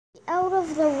out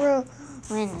of the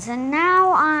ruins, and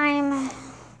now I'm...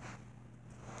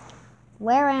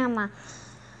 Where am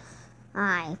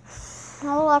I?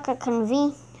 Oh look, a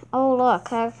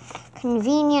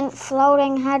convenient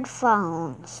floating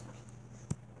headphones.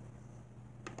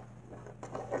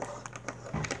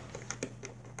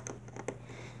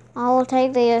 I'll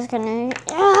take these. No!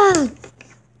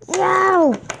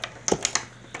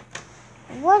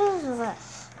 What is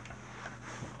this?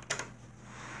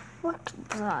 What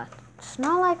the? It's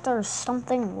not like there's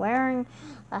something wearing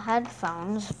the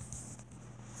headphones.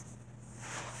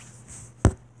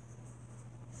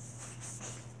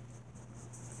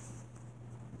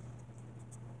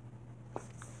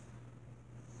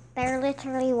 There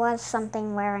literally was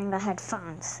something wearing the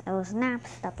headphones. It was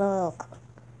Naps the book.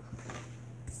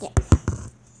 Yeah.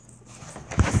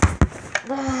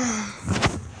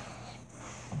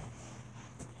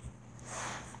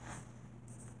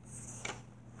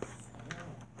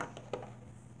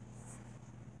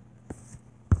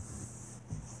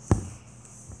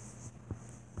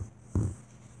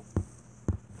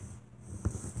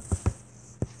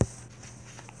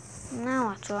 Now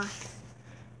what do I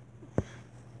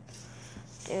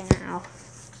do now?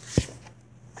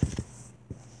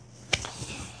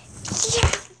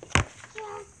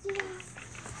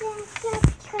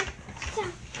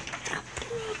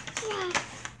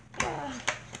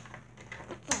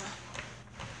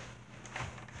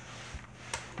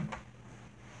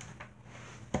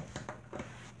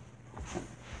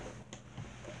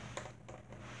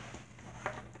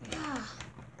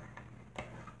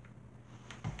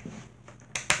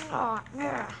 Oh,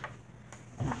 yeah.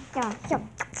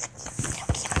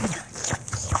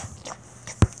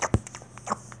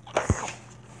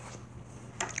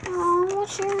 Oh,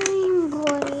 what's your name,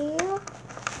 buddy?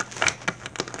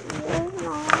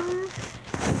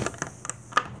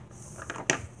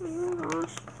 You're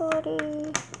lost,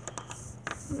 buddy.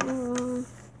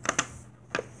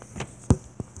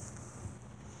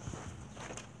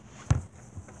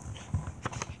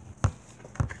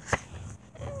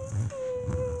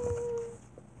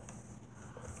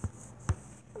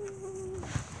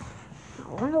 I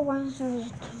wonder why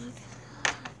there's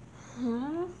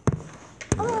huh?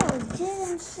 Oh,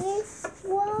 didn't see.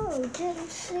 Whoa, didn't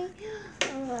see.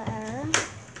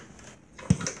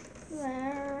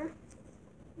 There.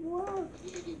 Whoa,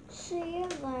 didn't see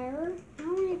there.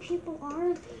 How many people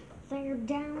are there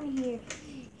down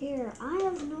here? I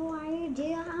have no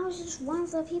idea. I was just one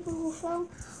of the people who fell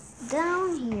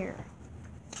down here.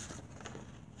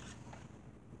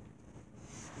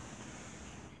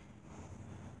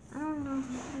 I don't know.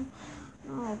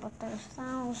 No, but there's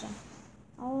thousands.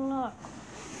 Oh, look.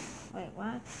 Wait,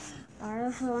 what? Are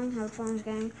the flowing headphones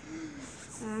getting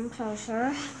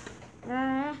closer?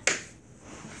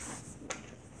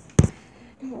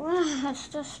 It's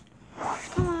just...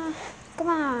 Come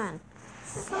on.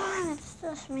 It's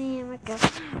just me and my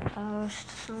ghost.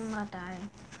 Someone that died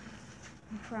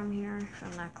from here,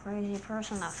 from that crazy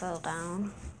person that fell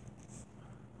down.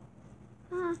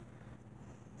 Hi.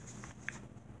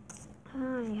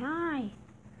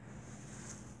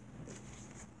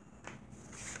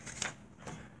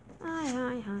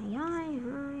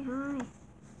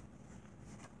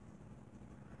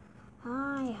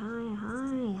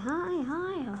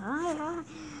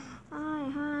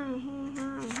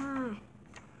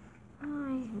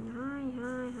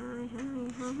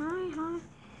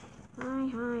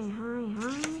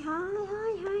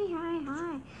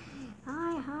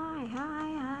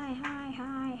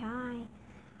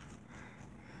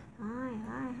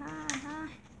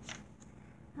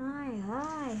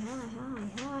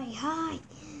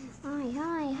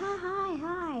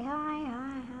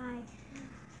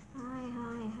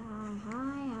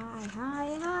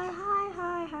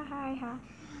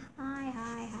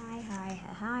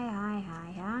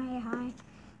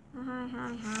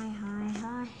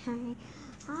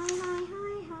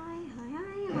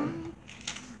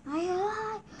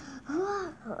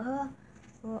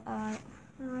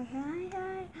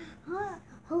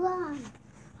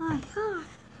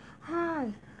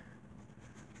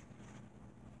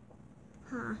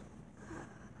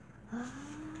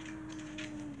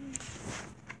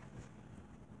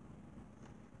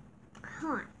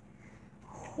 Hi.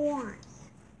 Horns.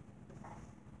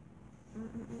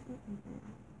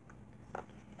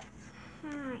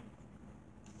 Hi.